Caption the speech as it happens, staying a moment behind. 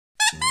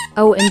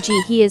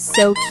OMG, he is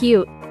so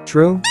cute.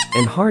 True,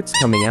 and hearts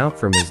coming out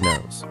from his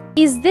nose.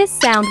 Is this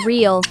sound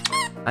real?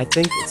 I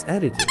think it's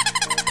edited.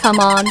 Come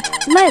on,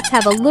 let's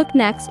have a look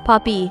next,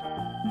 puppy.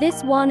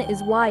 This one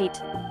is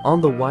white.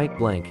 On the white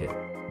blanket.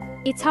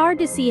 It's hard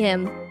to see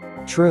him.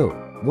 True,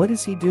 what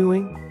is he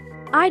doing?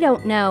 I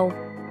don't know.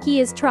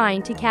 He is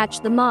trying to catch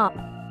the mop.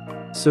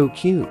 So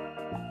cute.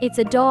 It's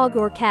a dog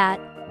or cat.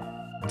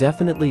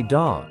 Definitely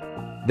dog.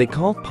 They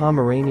call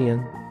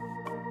Pomeranian.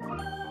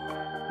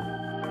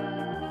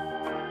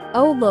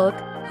 Oh look,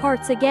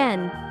 hearts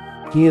again.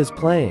 He is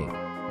playing.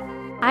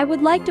 I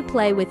would like to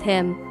play with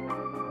him.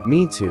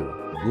 Me too.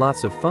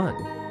 Lots of fun.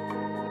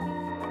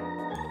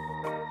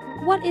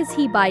 What is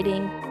he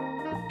biting?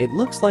 It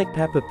looks like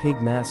Peppa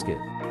Pig mascot.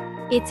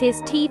 It's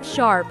his teeth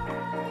sharp.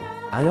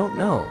 I don't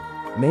know.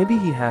 Maybe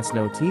he has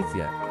no teeth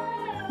yet.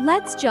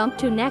 Let's jump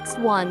to next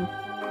one.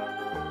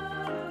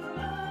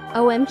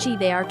 OMG,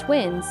 they are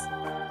twins.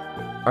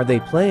 Are they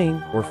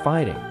playing or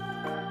fighting?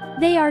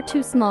 They are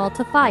too small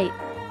to fight.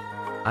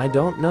 I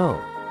don't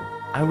know.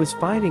 I was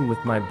fighting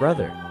with my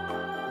brother.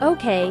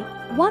 Okay,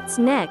 what's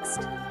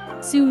next?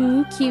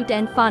 So cute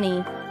and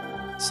funny.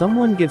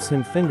 Someone gives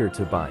him finger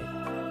to bite.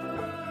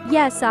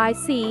 Yes, I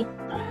see.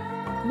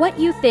 What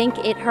you think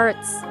it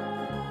hurts?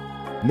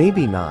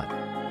 Maybe not.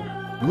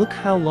 Look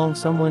how long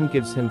someone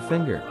gives him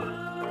finger.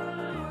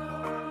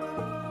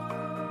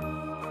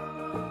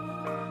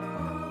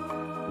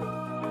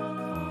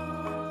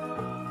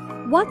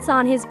 What's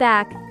on his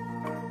back?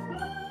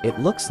 It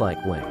looks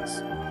like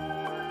wings.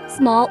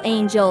 Small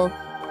angel.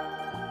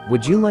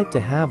 Would you like to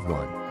have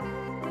one?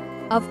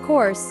 Of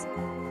course.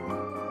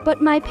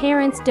 But my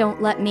parents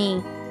don't let me.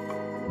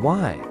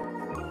 Why?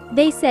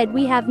 They said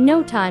we have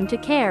no time to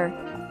care.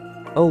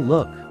 Oh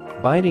look,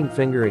 biting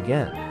finger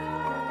again.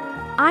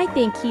 I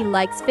think he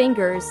likes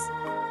fingers.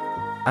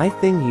 I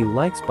think he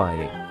likes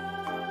biting.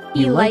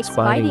 He likes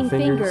biting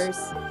fingers.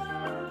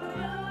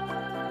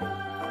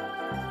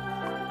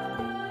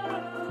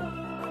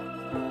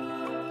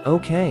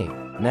 Okay,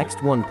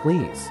 next one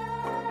please.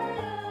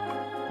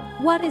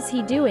 What is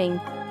he doing?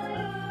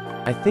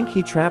 I think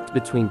he trapped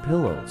between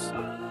pillows.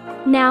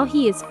 Now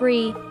he is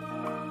free.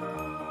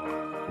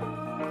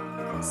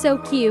 So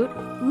cute,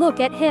 look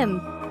at him.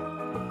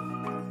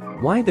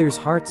 Why there's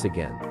hearts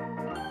again?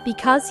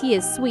 Because he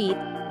is sweet.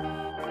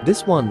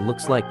 This one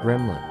looks like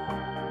Gremlin.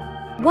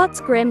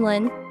 What's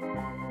gremlin?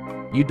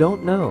 You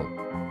don't know?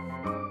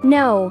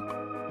 No.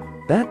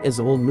 That is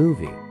old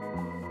movie.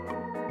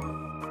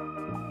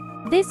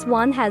 This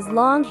one has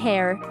long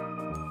hair.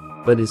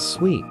 But is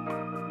sweet.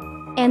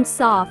 And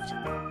soft.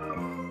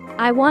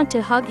 I want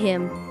to hug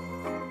him.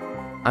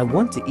 I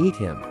want to eat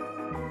him.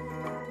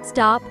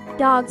 Stop,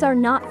 dogs are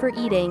not for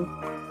eating.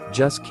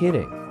 Just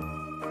kidding.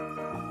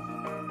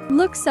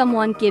 Look,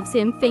 someone gives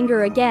him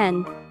finger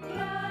again.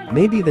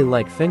 Maybe they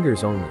like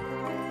fingers only.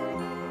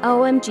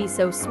 OMG,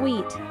 so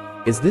sweet.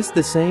 Is this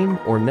the same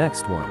or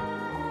next one?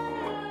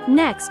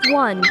 Next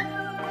one.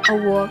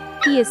 Oh,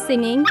 he is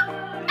singing.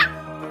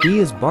 He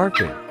is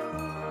barking.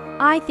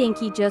 I think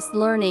he just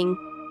learning.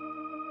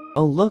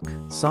 Oh look,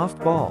 soft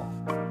ball.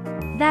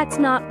 That's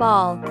not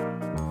ball.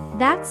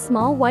 That's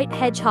small white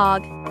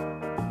hedgehog.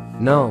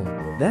 No,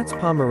 that's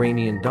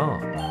Pomeranian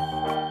dog.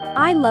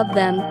 I love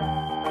them.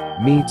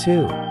 Me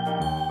too.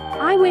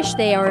 I wish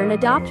they are an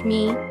adopt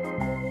me.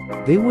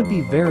 They would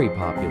be very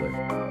popular.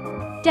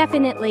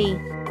 Definitely.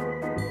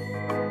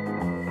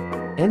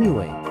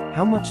 Anyway,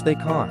 how much they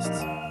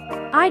costs?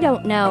 I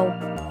don't know.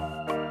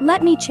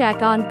 Let me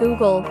check on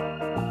Google.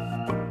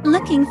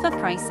 Looking for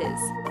prices.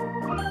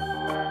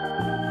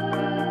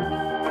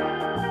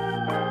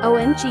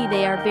 OMG,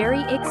 they are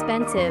very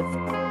expensive.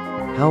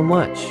 How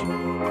much?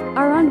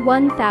 Around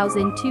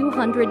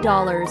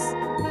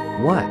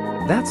 $1,200. What?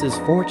 That's his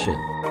fortune.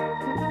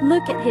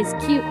 Look at his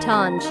cute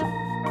tongue.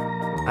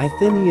 I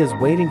think he is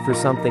waiting for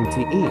something to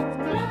eat.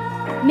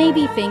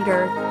 Maybe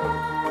finger.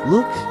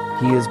 Look,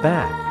 he is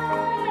back.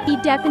 He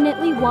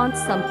definitely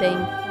wants something.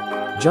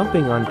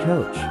 Jumping on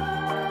coach.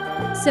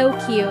 So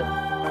cute.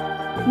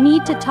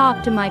 Need to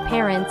talk to my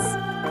parents.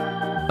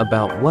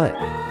 About what?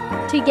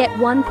 To get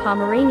one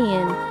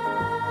Pomeranian.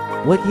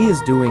 What he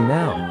is doing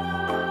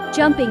now?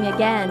 Jumping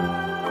again.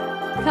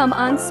 Come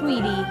on,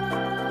 sweetie.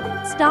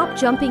 Stop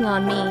jumping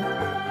on me.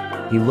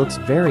 He looks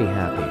very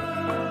happy.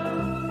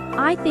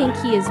 I think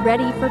he is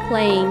ready for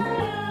playing.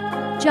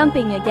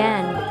 Jumping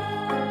again.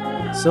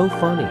 So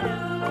funny.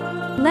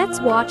 Let's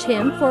watch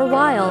him for a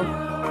while.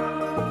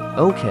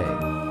 Okay.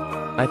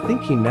 I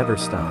think he never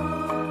stopped.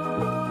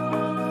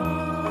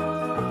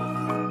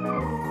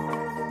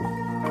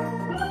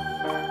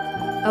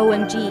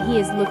 OMG, he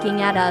is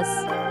looking at us.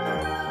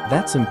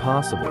 That's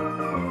impossible.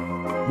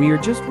 We are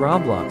just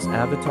Roblox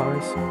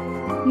avatars.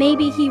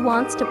 Maybe he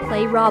wants to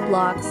play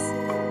Roblox.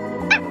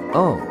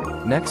 Oh,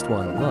 next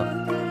one,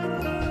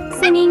 look.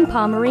 Singing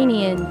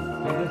Pomeranian.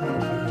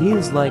 He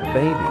is like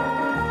baby.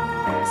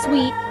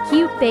 Sweet,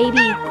 cute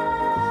baby.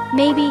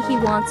 Maybe he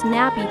wants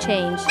nappy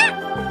change.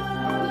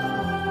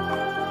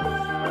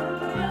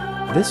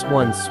 This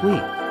one's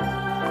sweet.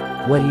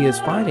 What he is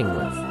fighting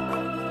with?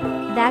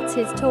 That's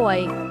his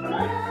toy.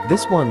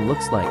 This one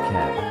looks like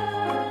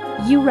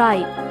cat. You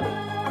right.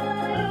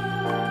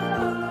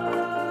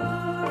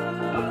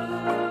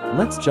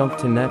 Let's jump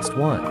to next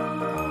one.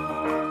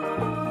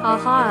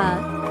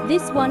 Aha,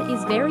 this one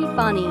is very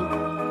funny.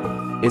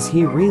 Is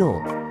he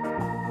real?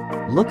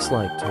 Looks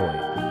like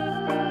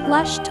toy.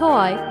 Plush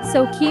toy,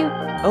 so cute.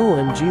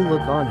 OMG,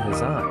 look on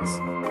his eyes.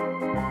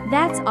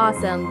 That's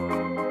awesome.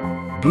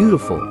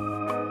 Beautiful.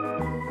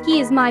 He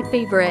is my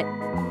favorite.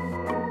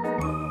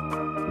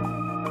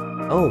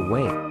 Oh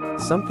wait,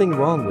 something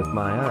wrong with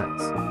my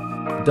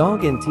eyes.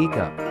 Dog and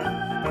teacup.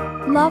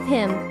 Love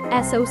him,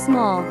 so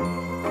small.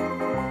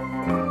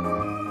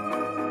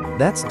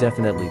 That's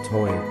definitely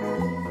toy.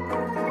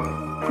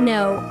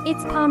 No,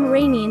 it's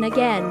Pomeranian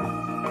again.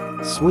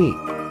 Sweet.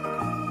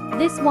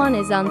 This one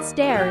is on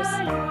stairs.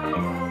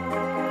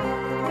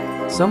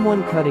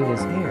 Someone cutting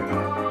his hair.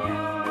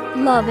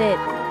 Love it.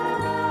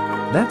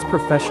 That's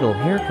professional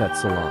haircut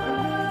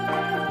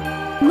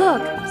salon.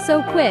 Look,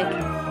 so quick.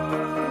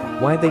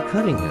 Why they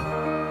cutting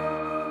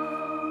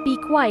him? Be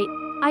quiet,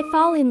 I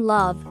fall in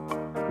love.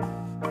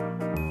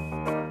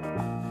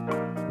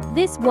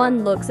 This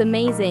one looks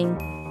amazing.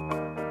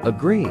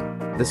 Agree,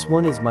 this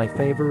one is my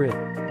favorite.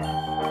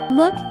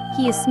 Look,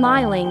 he is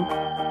smiling.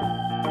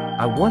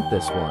 I want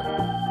this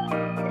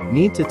one.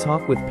 Need to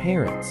talk with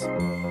parents.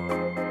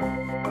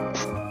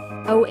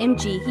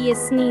 OMG, he is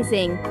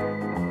sneezing.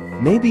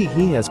 Maybe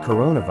he has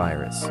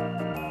coronavirus.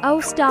 Oh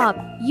stop,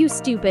 you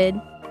stupid.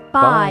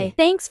 Bye. Bye.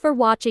 Thanks for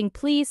watching.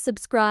 Please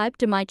subscribe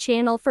to my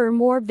channel for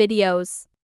more videos.